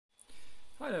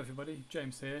Hi there everybody,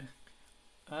 James here.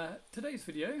 Today's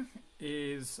video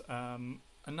is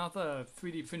another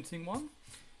 3D printing one,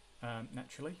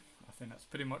 naturally. I think that's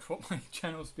pretty much what my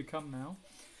channel's become now.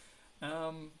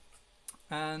 I'm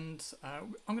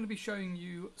going to be showing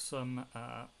you some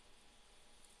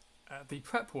the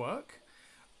prep work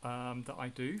that I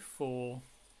do for...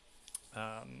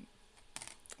 oh,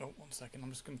 one second,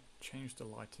 I'm just going to change the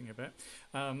lighting a bit.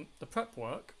 The prep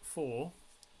work for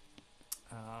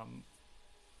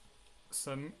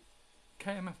some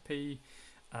KMFP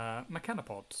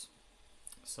Mechanopods.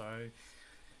 So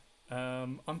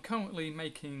I'm currently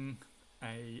making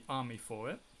a army for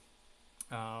it,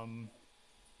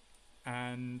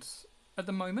 and at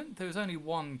the moment there's only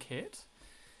one kit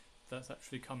that's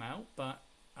actually come out, but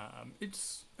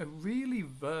it's a really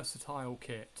versatile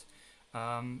kit,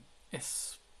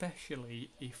 especially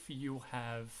if you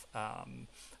have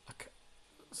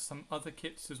some other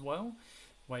kits as well,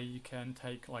 where you can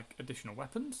take like additional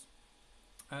weapons.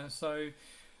 Yeah,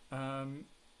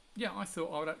 I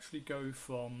thought I would actually go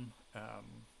from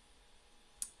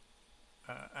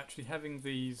actually having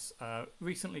these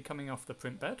recently coming off the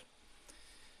print bed.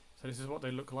 So this is what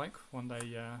they look like when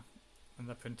they're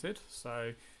printed.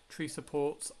 So tree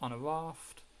supports on a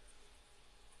raft,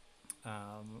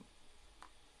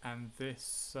 and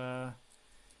this yeah,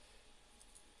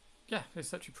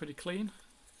 it's actually pretty clean.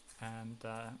 And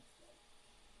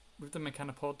with the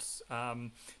Mechanopods,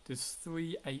 there's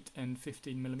 3, 8 and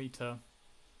 15mm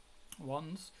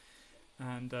ones,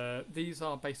 and these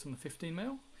are based on the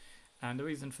 15mm, and the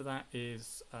reason for that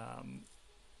is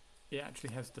it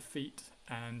actually has the feet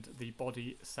and the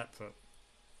body separate,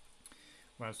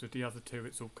 whereas with the other two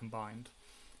it's all combined.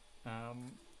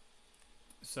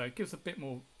 So it gives a bit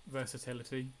more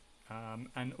versatility,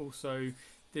 and also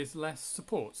there's less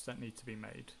supports that need to be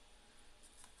made,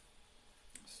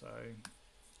 so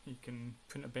you can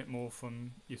print a bit more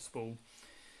from your spool.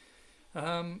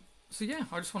 So yeah,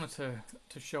 I just wanted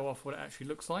to show off what it actually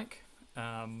looks like,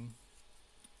 to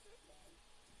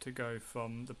go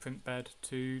from the print bed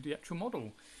to the actual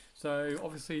model. So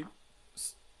obviously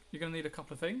you're going to need a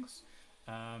couple of things.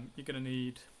 You're going to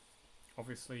need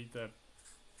obviously the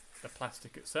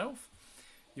plastic itself.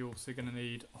 You're also going to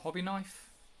need a hobby knife,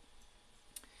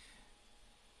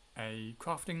 a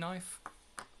crafting knife.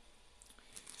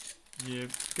 You're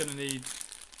going to need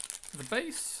the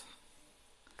base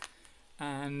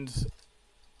and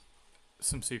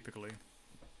some super glue.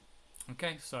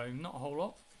 Okay, so not a whole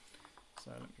lot.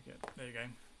 So let me there you go,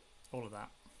 all of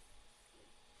that.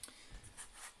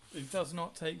 It does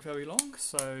not take very long,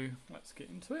 so let's get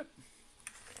into it.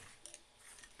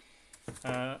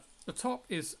 The top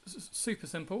is super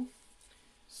simple,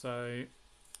 so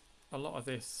a lot of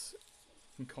this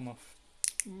can come off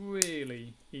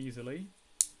really easily.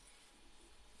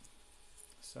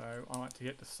 So I like to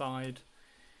get the side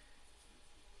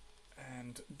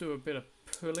and do a bit of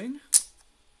pulling.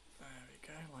 There we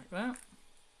go, like that.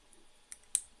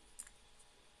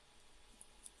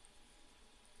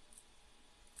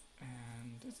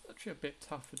 And it's actually a bit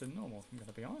tougher than normal, if I'm going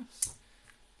to be honest.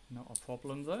 Not a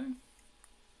problem though.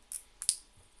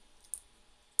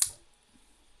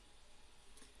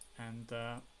 And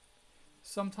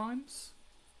sometimes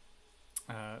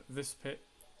this bit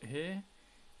here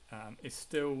is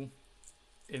still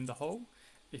in the hole.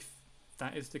 If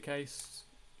that is the case,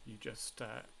 you just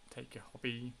take your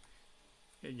hobby,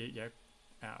 your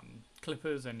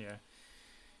clippers, and you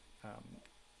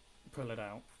pull it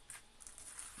out.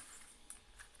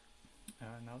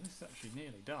 Now this is actually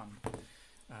nearly done.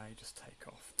 You just take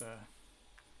off the...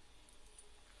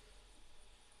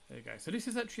 There you go. So this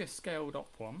is actually a scaled up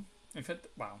one. In fact,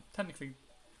 well, technically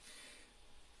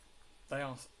they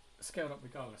are scaled up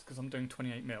regardless because I'm doing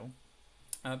 28mm.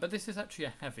 But this is actually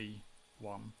a heavy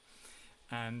one.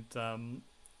 And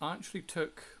I actually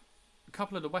took a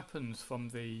couple of the weapons from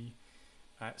the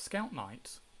Scout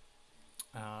Knight,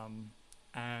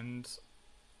 and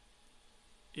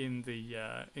in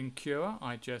the in Cura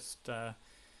I just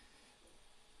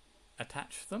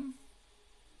attached them,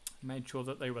 made sure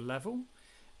that they were level,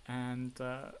 and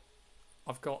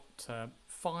I've got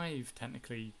 5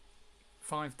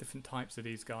 different types of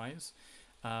these guys,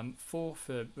 4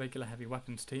 for regular heavy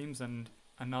weapons teams, and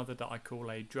another that I call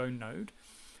a drone node,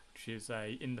 which is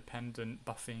a independent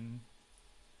buffing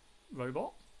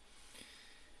robot.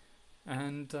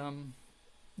 And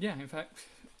yeah, in fact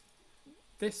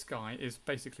this guy is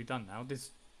basically done now.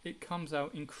 It comes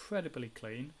out incredibly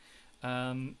clean.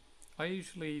 I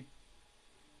usually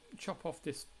chop off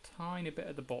this tiny bit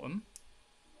at the bottom,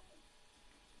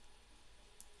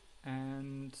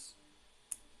 and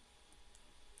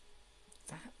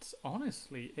that's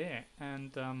honestly it.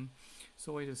 And it's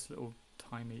always this little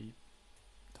tiny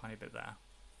bit there.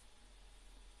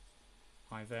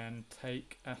 I then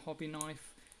take a hobby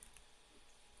knife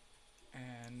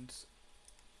and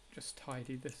just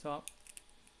tidy this up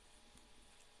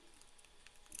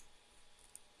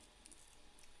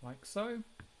like so.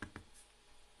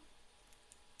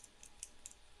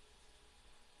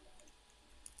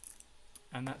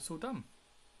 And that's all done.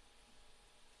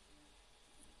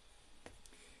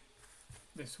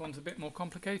 This one's a bit more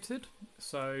complicated.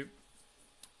 So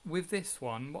with this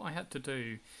one, what I had to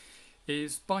do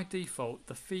is, by default,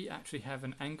 the feet actually have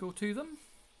an angle to them.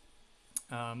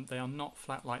 They are not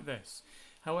flat like this.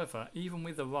 However, even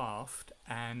with the raft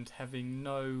and having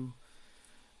no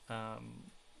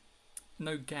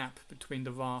gap between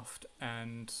the raft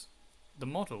and the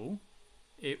model,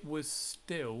 it was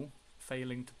still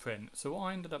failing to print. So what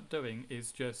I ended up doing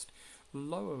is just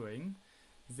lowering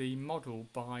the model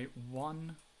by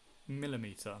 1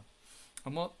 millimeter,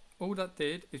 and all that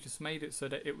did is just made it so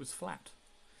that it was flat.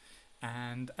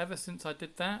 And ever since I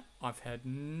did that, I've had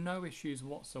no issues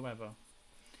whatsoever.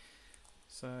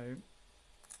 So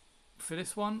for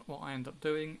this one, what I end up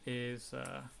doing is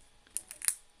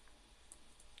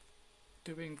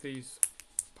doing these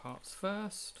parts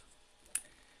first.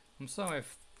 I'm sorry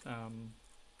if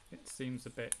it seems a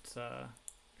bit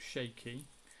shaky.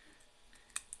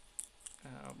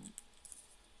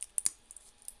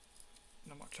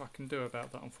 Not much I can do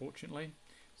about that, unfortunately.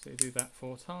 So you do that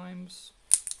 4 times.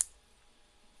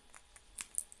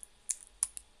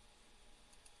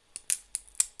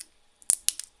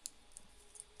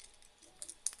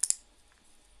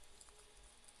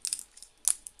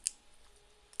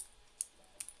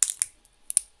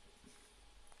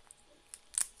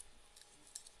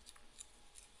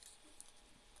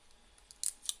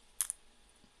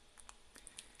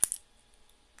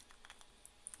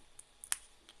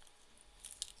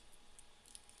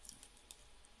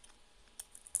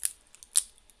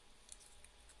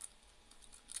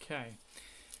 Okay,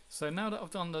 so now that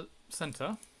I've done the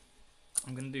centre,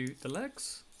 I'm going to do the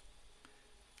legs.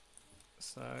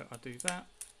 So I do that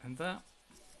and that.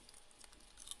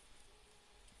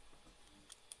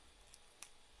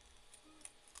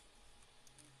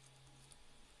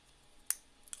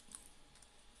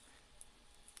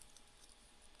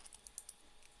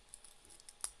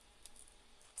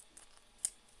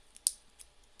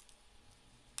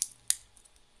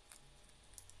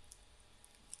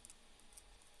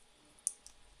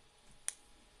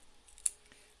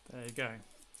 There you go.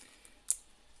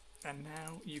 And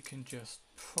now you can just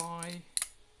pry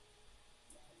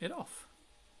it off,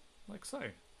 like so.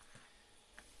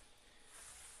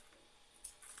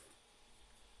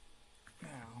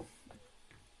 Now,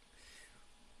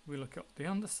 we look at the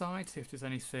underside, see if there's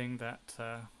anything that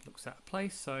looks out of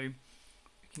place. So we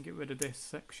can get rid of this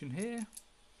section here.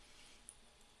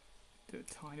 Do a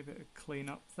tiny bit of clean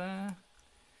up there.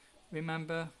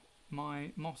 Remember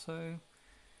my motto,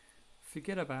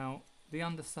 forget about the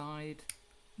underside,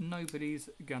 nobody's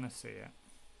gonna see it.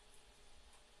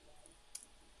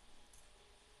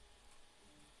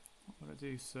 I'm gonna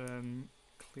do some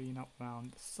clean up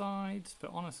around the sides, but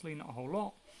honestly not a whole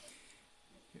lot.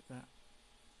 Get that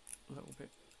little bit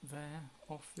there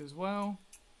off as well,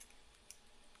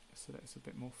 so that it's a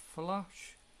bit more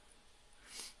flush.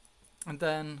 And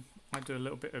then I do a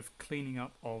little bit of cleaning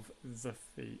up of the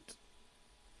feet.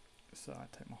 So I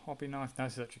take my hobby knife. Now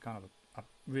this is actually kind of a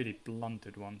really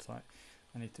blunted one, so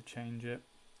I need to change it.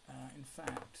 In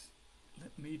fact,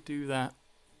 let me do that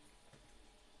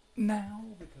now,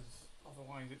 because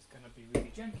otherwise it's going to be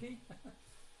really janky.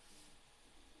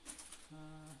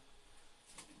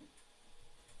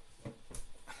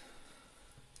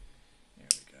 Here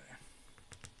we go.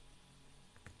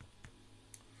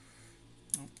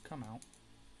 Oh, come out.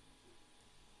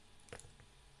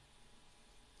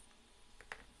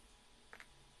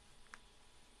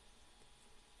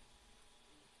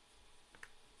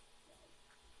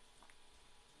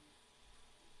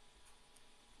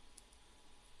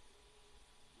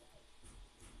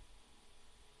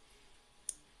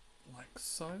 Like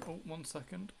so. Oh, 1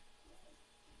 second.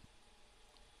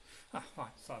 Ah,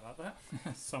 right, sorry about that.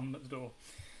 Someone at the door.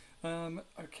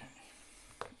 Okay.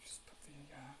 Just put the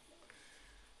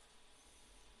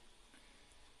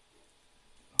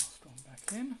last one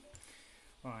back in.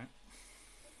 Right.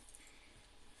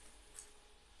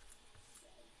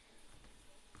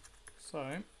 So,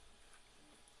 let's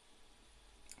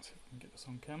see if we can get this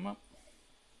on camera.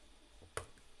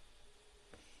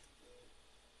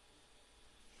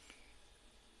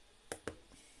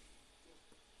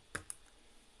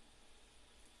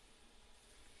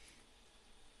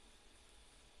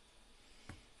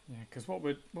 Yeah, because what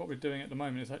we're doing at the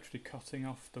moment is actually cutting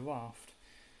off the raft.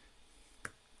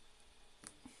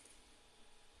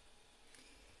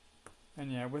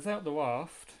 And yeah, without the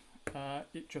raft,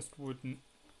 it just wouldn't.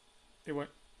 It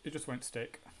just won't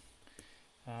stick.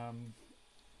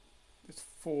 There's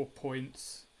 4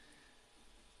 points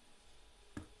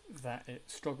that it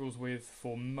struggles with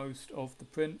for most of the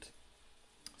print.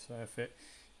 So if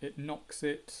it knocks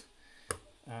it,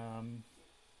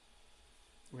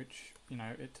 which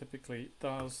it typically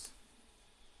does,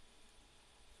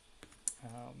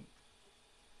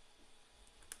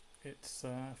 it's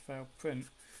a failed print.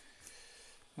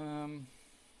 And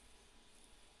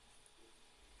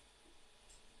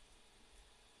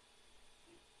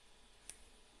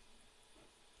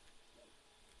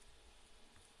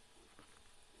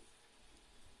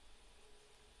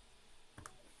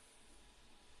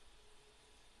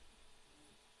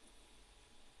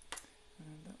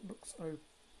that looks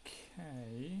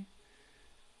okay.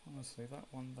 Honestly, that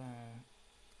one there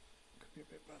could be a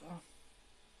bit better.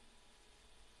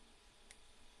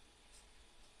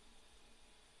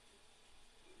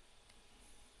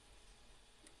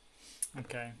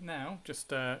 Okay, now just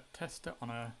test it on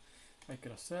a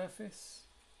regular surface.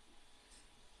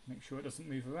 Make sure it doesn't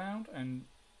move around, and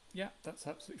yeah, that's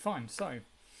absolutely fine. So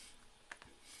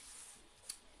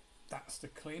that's the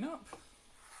cleanup,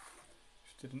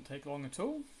 which didn't take long at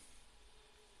all.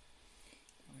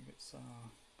 I think it's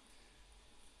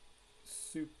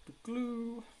super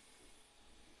glue,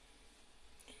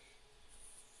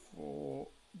 4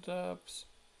 dabs,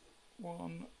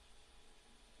 1,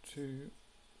 2,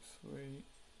 3,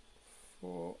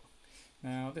 4.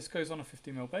 Now this goes on a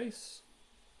 50mm base.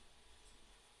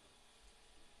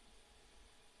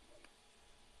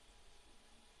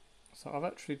 So I've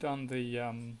actually done the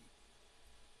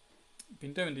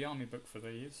been doing the army book for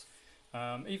these.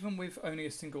 Even with only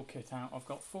a single kit out, I've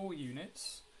got 4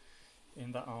 units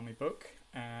in that army book,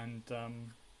 and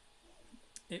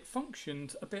it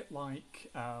functioned a bit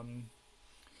like kind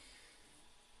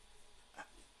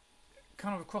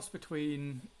of a cross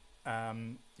between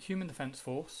Human Defense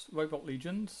Force, Robot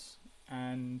Legions,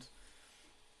 and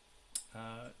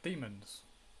Demons,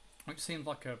 which seemed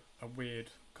like a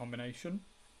weird combination.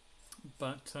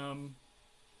 But a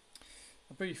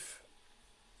brief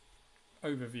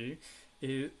overview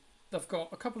is they've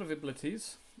got a couple of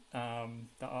abilities that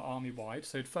are army wide.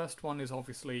 So the first one is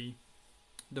obviously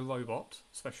the robot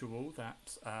special rule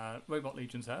that Robot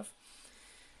Legions have,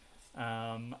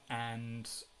 and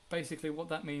basically what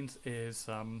that means is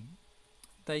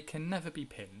they can never be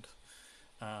pinned,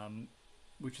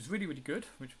 which is really good,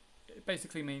 which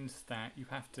basically means that you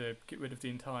have to get rid of the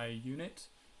entire unit,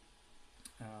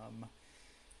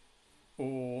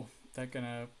 or they're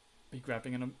gonna be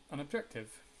grabbing an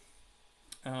objective,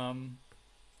 and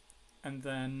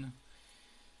then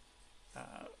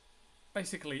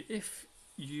basically if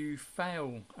you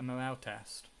fail a morale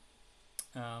test,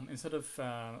 instead of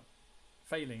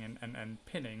failing and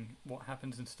pinning, what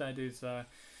happens instead is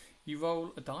you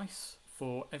roll a dice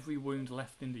for every wound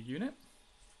left in the unit,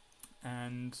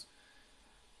 and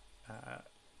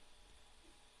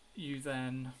you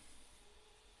then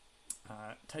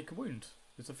take a wound.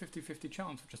 There's a 50-50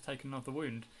 chance of just taking another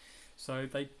wound. So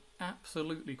they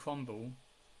absolutely crumble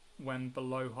when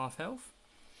below half health.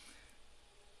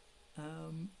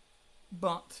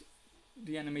 But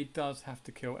the enemy does have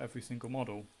to kill every single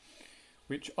model,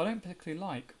 which I don't particularly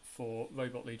like for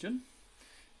Robot Legion.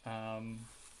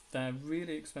 They're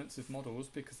really expensive models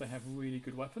because they have really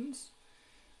good weapons.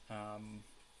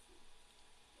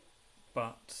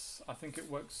 But I think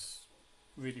it works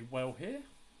really well here.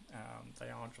 They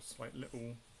are just like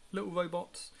little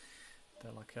robots.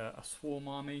 They're like a swarm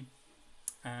army,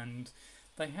 and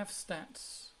they have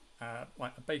stats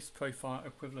like a base profile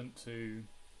equivalent to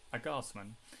a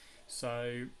guardsman.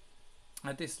 So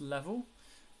at this level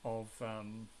of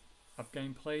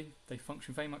gameplay, they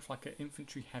function very much like an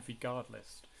infantry heavy guard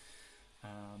list.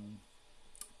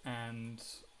 And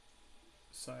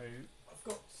so I've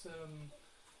got some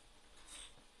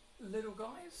little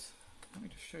guys. Let me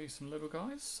just show you some little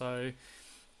guys. So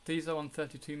these are on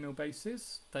 32mm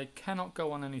bases. They cannot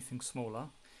go on anything smaller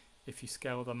if you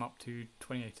scale them up to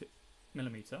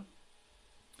 28mm.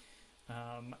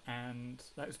 And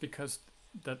that is because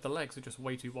the legs are just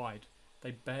way too wide.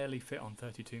 They barely fit on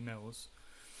 32mm.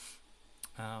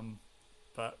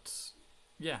 But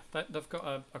yeah, they've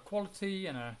got a quality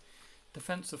and a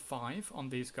defense of 5 on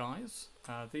these guys.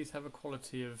 These have a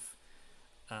quality of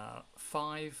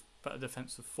 5 but a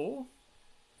defense of 4.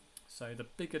 So the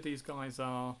bigger these guys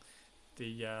are,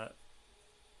 the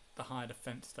higher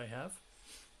defense they have.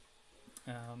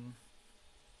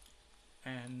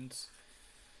 and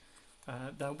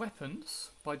their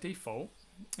weapons by default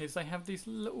is they have these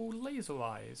little laser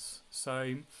eyes.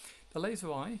 So the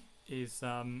laser eye is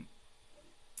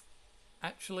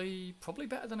actually probably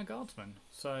better than a guardsman.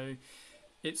 So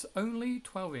it's only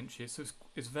 12 inches, so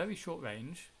it's very short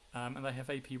range, and they have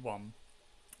AP 1,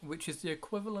 which is the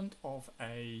equivalent of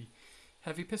a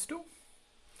heavy pistol.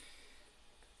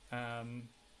 And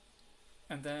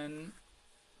then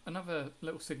another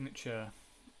little signature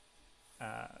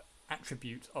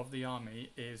attribute of the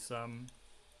army is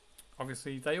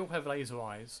obviously they all have laser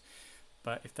eyes,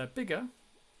 but if they're bigger,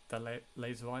 the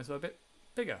laser eyes are a bit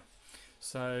bigger.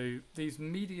 So these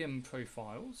medium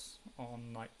profiles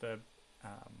on like the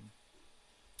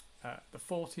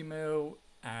 40mm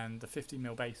and the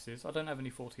 50mm bases. I don't have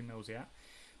any 40mm yet,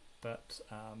 but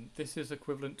this is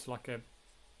equivalent to like a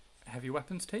heavy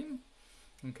weapons team.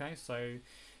 Okay, so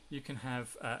you can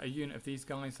have a unit of these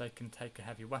guys. They can take a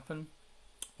heavy weapon,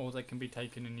 or they can be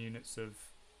taken in units of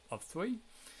 3.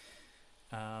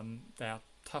 They are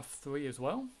tough 3 as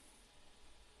well,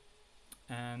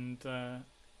 and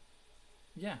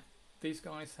yeah, these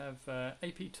guys have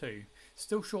AP 2,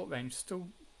 still short range, still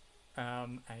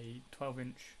a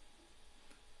 12-inch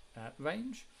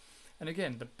range, and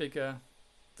again, the bigger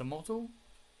the model,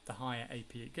 the higher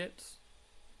AP it gets.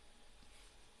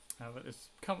 But there's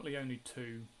currently only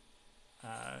two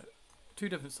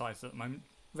different sizes at the moment: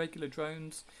 regular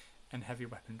drones and heavy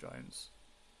weapon drones.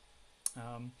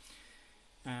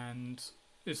 And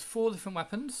there's 4 different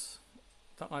weapons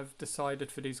that I've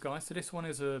decided for these guys. So this one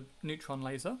is a neutron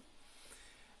laser.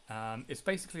 It's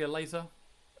basically a laser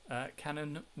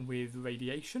cannon with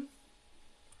radiation,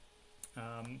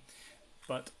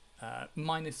 but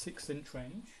minus 6-inch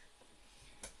range.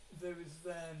 There is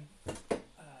then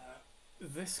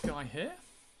this guy here.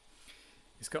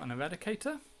 It's got an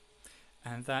eradicator,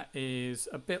 and that is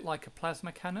a bit like a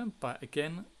plasma cannon, but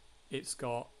again, it's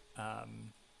got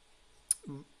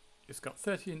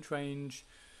 30-inch range.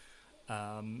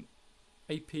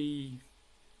 AP,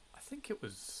 I think it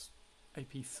was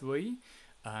AP 3,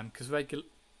 because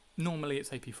normally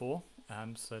it's AP 4,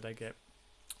 so they get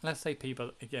less AP,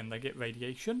 but again they get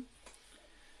radiation.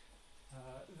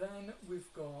 Then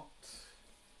we've got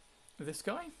this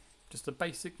guy, just a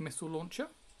basic missile launcher,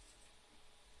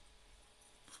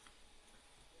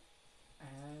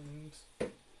 and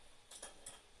then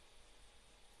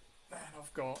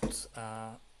I've got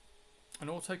an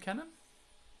autocannon.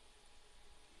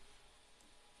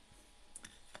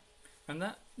 And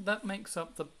that makes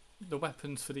up the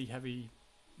weapons for the heavy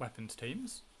weapons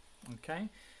teams. Okay,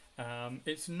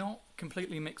 it's not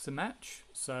completely mix and match,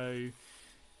 so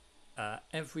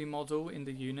every model in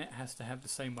the unit has to have the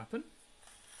same weapon,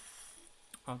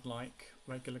 unlike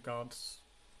regular guard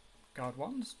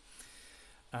ones.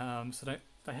 So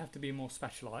they have to be more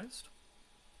specialised.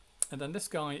 And then this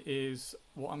guy is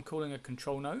what I'm calling a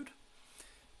control node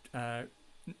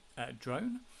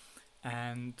drone,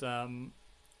 and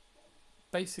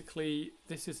basically,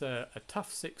 this is a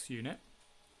tough 6 unit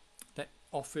that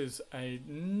offers a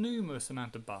numerous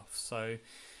amount of buffs. So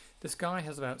this guy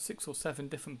has about 6 or 7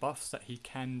 different buffs that he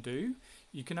can do.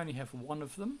 You can only have one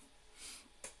of them.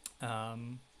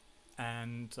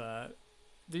 And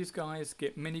these guys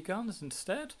get miniguns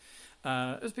instead.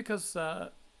 It's because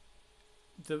the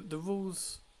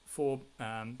rules for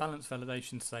balance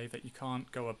validation say that you can't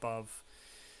go above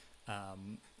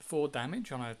 4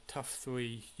 damage on a tough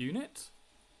 3 unit.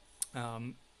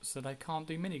 So they can't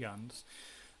do miniguns.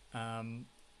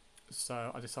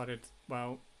 So I decided,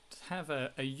 well, to have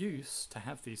a use to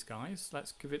have these guys,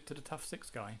 let's give it to the tough 6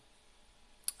 guy.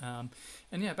 And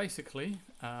yeah, basically,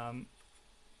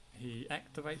 he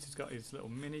activates, he's got his little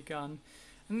minigun,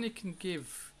 and he can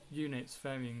give units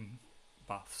varying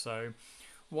buffs. So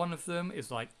one of them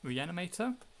is like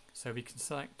Reanimator, so we can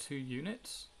select 2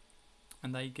 units,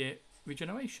 and they get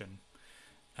regeneration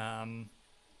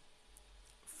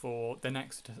for the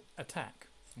next attack.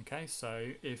 Okay,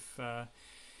 so if an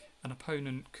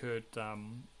opponent could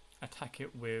attack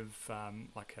it with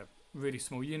like a really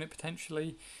small unit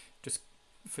potentially, just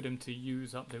for them to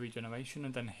use up the regeneration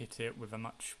and then hit it with a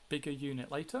much bigger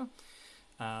unit later,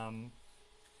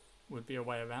 would be a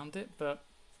way around it, but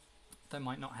they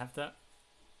might not have that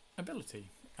ability.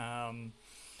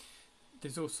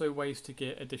 There's also ways to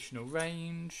get additional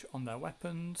range on their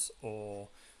weapons, or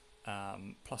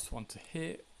 +1 to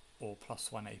hit, or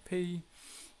 +1 AP,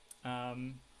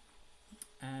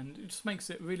 and it just makes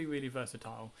it really, really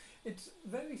versatile. It's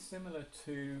very similar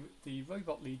to the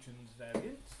Robot Legions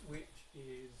variant, which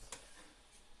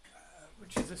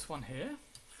is this one here.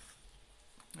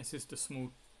 This is the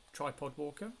small tripod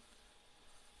walker.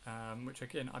 which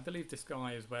again, I believe this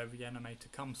guy is where the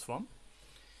animator comes from.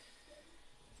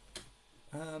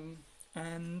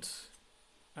 And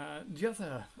the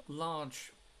other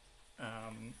large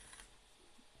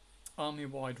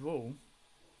army-wide rule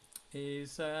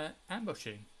is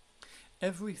ambushing.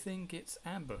 Everything gets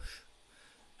ambush,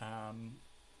 and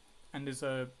this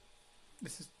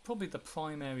is probably the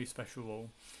primary special rule.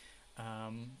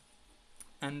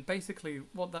 And basically,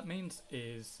 what that means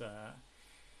is,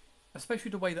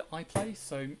 especially the way that I play.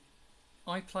 So,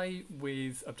 I play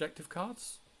with objective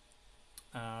cards.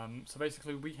 So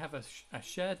basically, we have a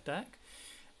shared deck,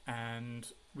 and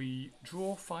we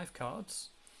draw 5 cards,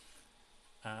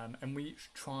 and we each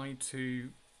try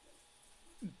to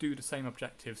do the same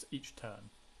objectives each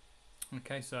turn.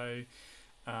 Okay, so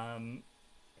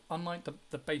unlike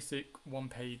the basic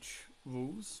one-page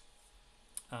rules,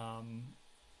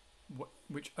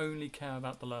 which only care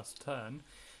about the last turn,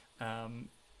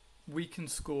 we can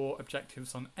score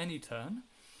objectives on any turn,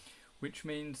 which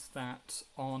means that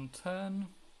on turn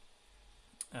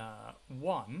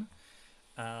 1,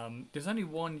 there's only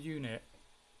one unit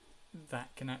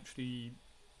that can actually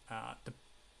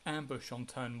ambush on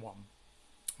turn 1.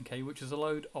 Okay, which is a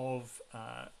load of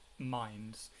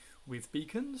mines with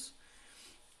beacons,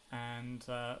 and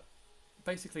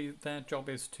basically their job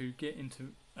is to get into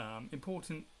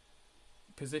important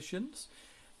positions,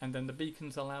 and then the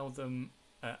beacons allow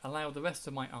the rest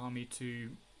of my army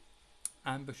to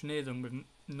ambush near them with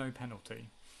no penalty.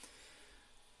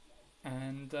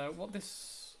 And what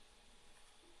this,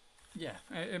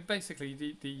 basically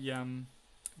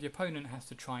the opponent has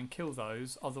to try and kill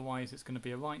those, otherwise it's going to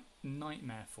be a right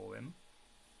nightmare for him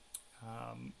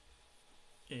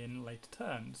in later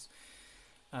turns.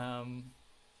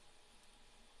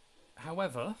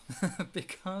 However,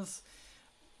 because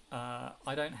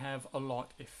I don't have a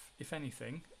lot, if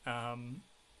anything, on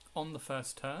the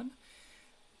first turn,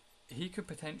 he could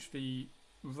potentially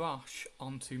rush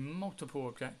onto multiple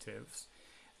objectives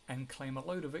and claim a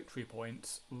load of victory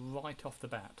points right off the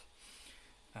bat.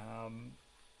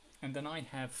 And then I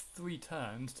have 3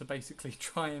 turns to basically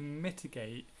try and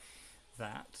mitigate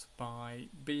that by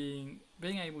being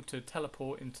able to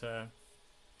teleport into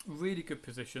really good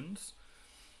positions,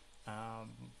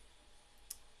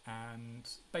 and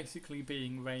basically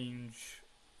being range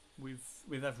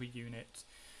with every unit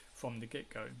from the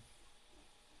get-go.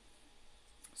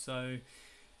 So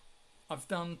I've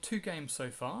done 2 games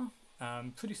so far,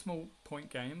 pretty small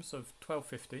point games of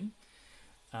 1250,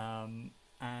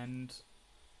 and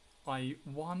I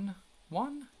won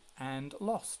 1 and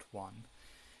lost 1.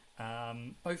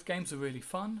 Both games are really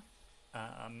fun,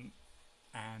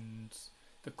 and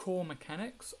the core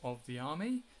mechanics of the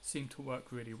army seem to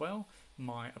work really well.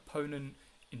 My opponent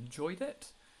enjoyed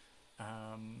it,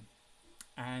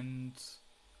 and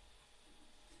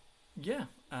yeah,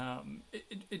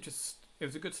 it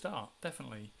was a good start,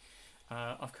 definitely.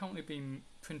 I've currently been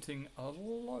printing a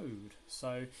load.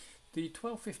 So the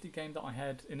 1250 game that I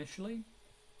had initially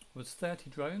was 30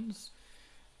 drones,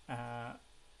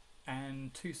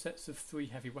 and 2 sets of 3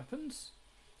 heavy weapons,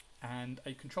 and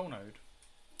a control node,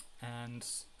 and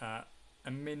a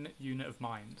min unit of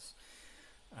mines.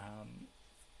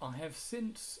 I have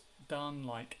since done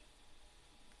like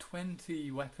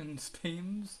 20 weapons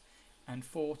teams and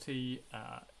 40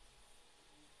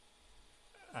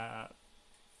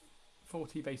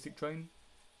 basic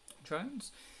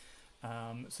drones.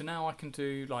 So now I can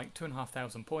do like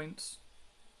 2,500 points,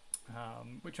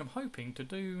 which I'm hoping to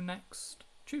do next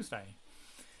Tuesday.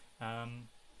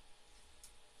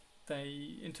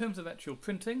 In terms of actual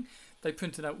printing, they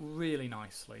printed out really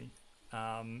nicely,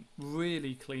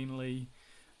 really cleanly,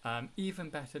 even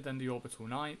better than the Orbital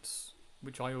Knights,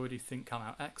 which I already think come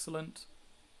out excellent.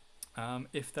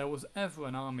 If there was ever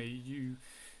an army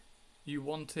you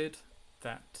wanted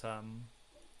that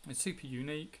is super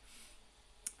unique,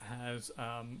 has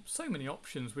so many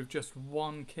options with just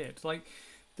one kit, like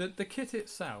the kit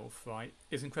itself, right,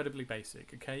 is incredibly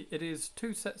basic. Okay, it is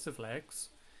 2 sets of legs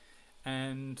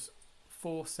and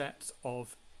 4 sets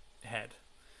of head.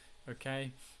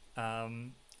 Okay,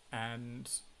 and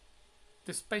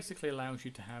this basically allows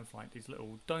you to have like these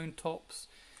little dome tops,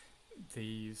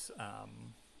 these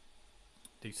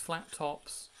flat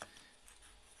tops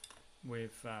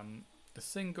with the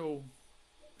single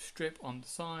strip on the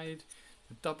side,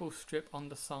 the double strip on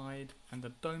the side, and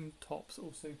the dome tops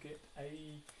also get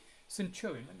a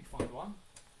centurion. Let me find one.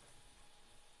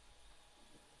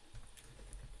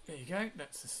 There you go,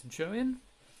 that's the centurion.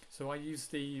 So I use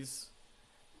these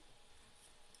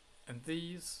and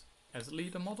these as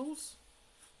leader models,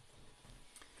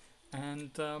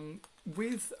 and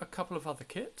with a couple of other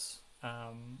kits,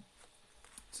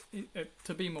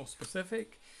 to be more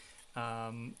specific,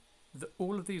 all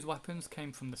of these weapons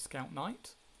came from the Scout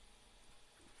Knight.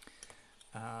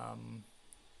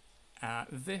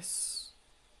 This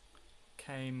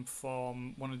came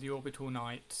from one of the Orbital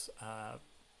Knight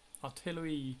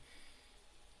artillery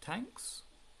tanks,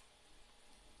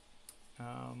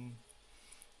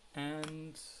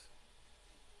 and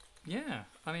yeah,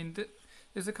 I mean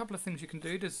there's a couple of things you can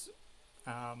do. There's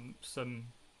some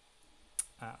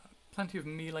plenty of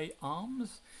melee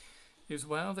arms as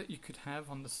well that you could have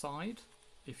on the side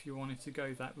if you wanted to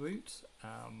go that route,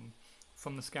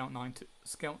 from the Scout Knight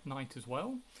as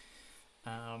well.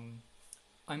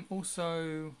 I'm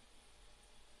also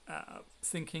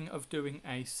thinking of doing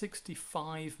a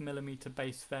 65mm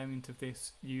base variant of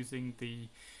this using the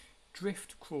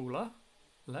Drift Crawler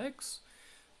legs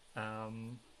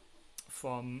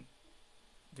from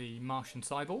the Martian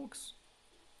Cyborgs,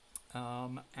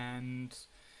 and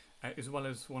as well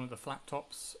as one of the flat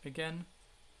tops again,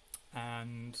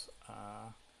 and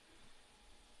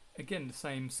again the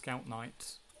same Scout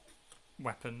Knight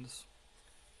weapons,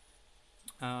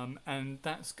 and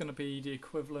that's going to be the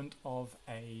equivalent of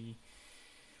a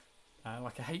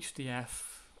like a HDF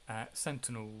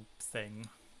Sentinel thing.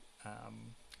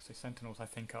 So Sentinels I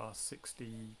think are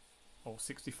 60 or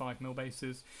 65mm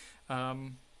bases,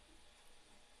 and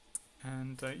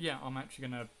yeah, I'm actually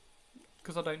going to,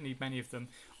 because I don't need many of them,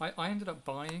 I ended up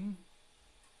buying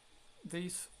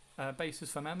these bases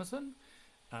from Amazon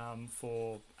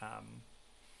for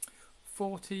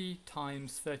 40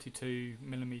 times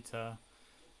 32mm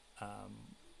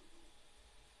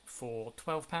for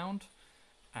 £12,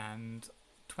 and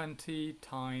 20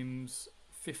 times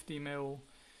 50mm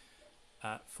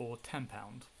for £10.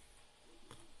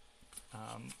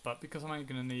 But because I'm only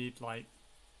going to need like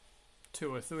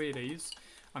 2 or 3 of these,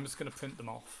 I'm just going to print them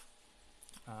off.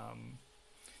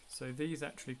 So these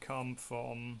actually come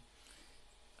from,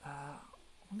 I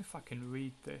wonder if I can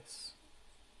read this.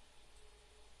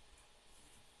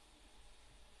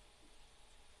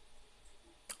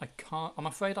 I can't, I'm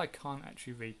afraid I can't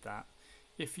actually read that.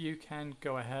 If you can,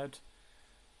 go ahead.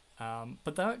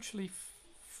 But they're actually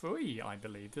free, I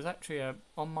believe. There's actually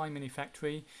on My Mini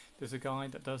Factory, there's a guy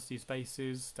that does these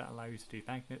bases that allow you to do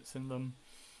magnets in them.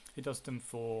 He does them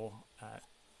for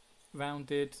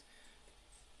rounded,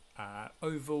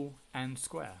 oval and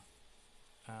square,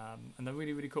 and they're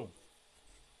really, really cool.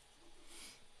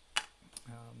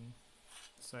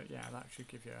 So yeah, that should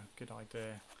give you a good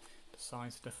idea the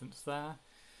size difference there.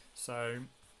 So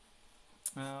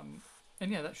and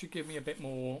yeah, that should give me a bit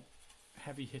more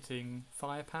heavy hitting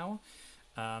firepower.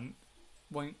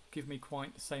 Won't give me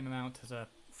quite the same amount as a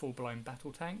full blown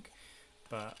battle tank,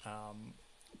 but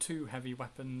 2 heavy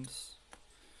weapons,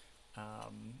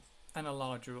 and a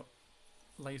larger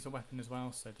laser weapon as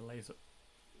well. So the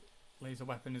laser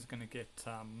weapon is going to get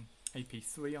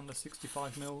AP3 on the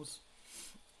 65mm.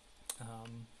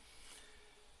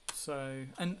 So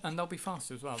and they'll be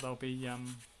faster as well. They'll be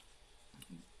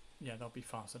they'll be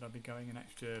faster. They'll be going an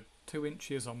extra 2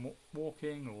 inches on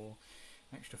walking, or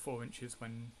an extra 4 inches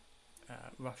when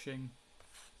rushing.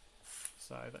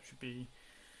 So that should be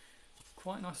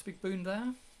quite a nice big boon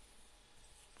there.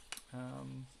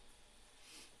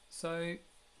 So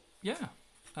yeah,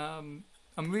 I'm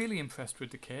really impressed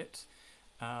with the kit.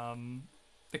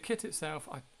 The kit itself,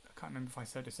 I can't remember if I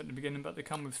said this at the beginning, but they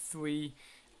come with 3,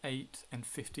 8 and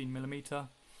 15mm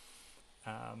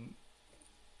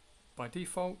by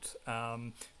default.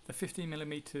 The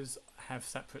 15mm have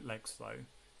separate legs though,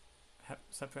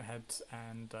 separate heads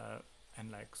and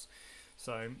legs.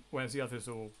 So whereas the others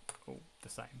are all the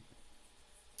same.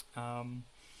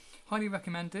 Highly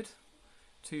recommended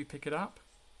to pick it up,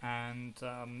 and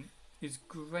is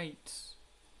great.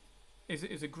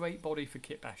 Is a great body for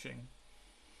kit bashing.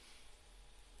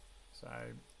 So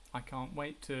I can't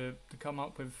wait to come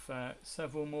up with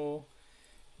several more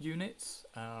units.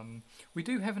 We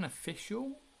do have an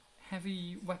official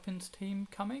heavy weapons team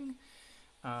coming,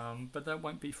 but that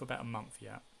won't be for about a month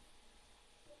yet.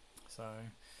 So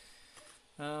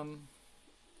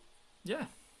yeah,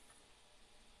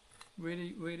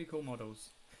 really, really cool models.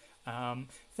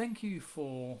 Thank you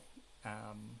for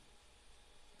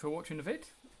watching the vid,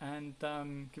 and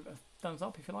give it a thumbs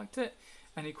up if you liked it.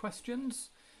 Any questions,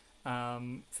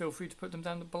 feel free to put them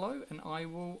down below, and I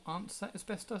will answer as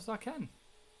best as I can.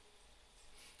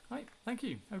 Right, thank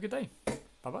you. Have a good day.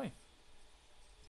 Bye bye.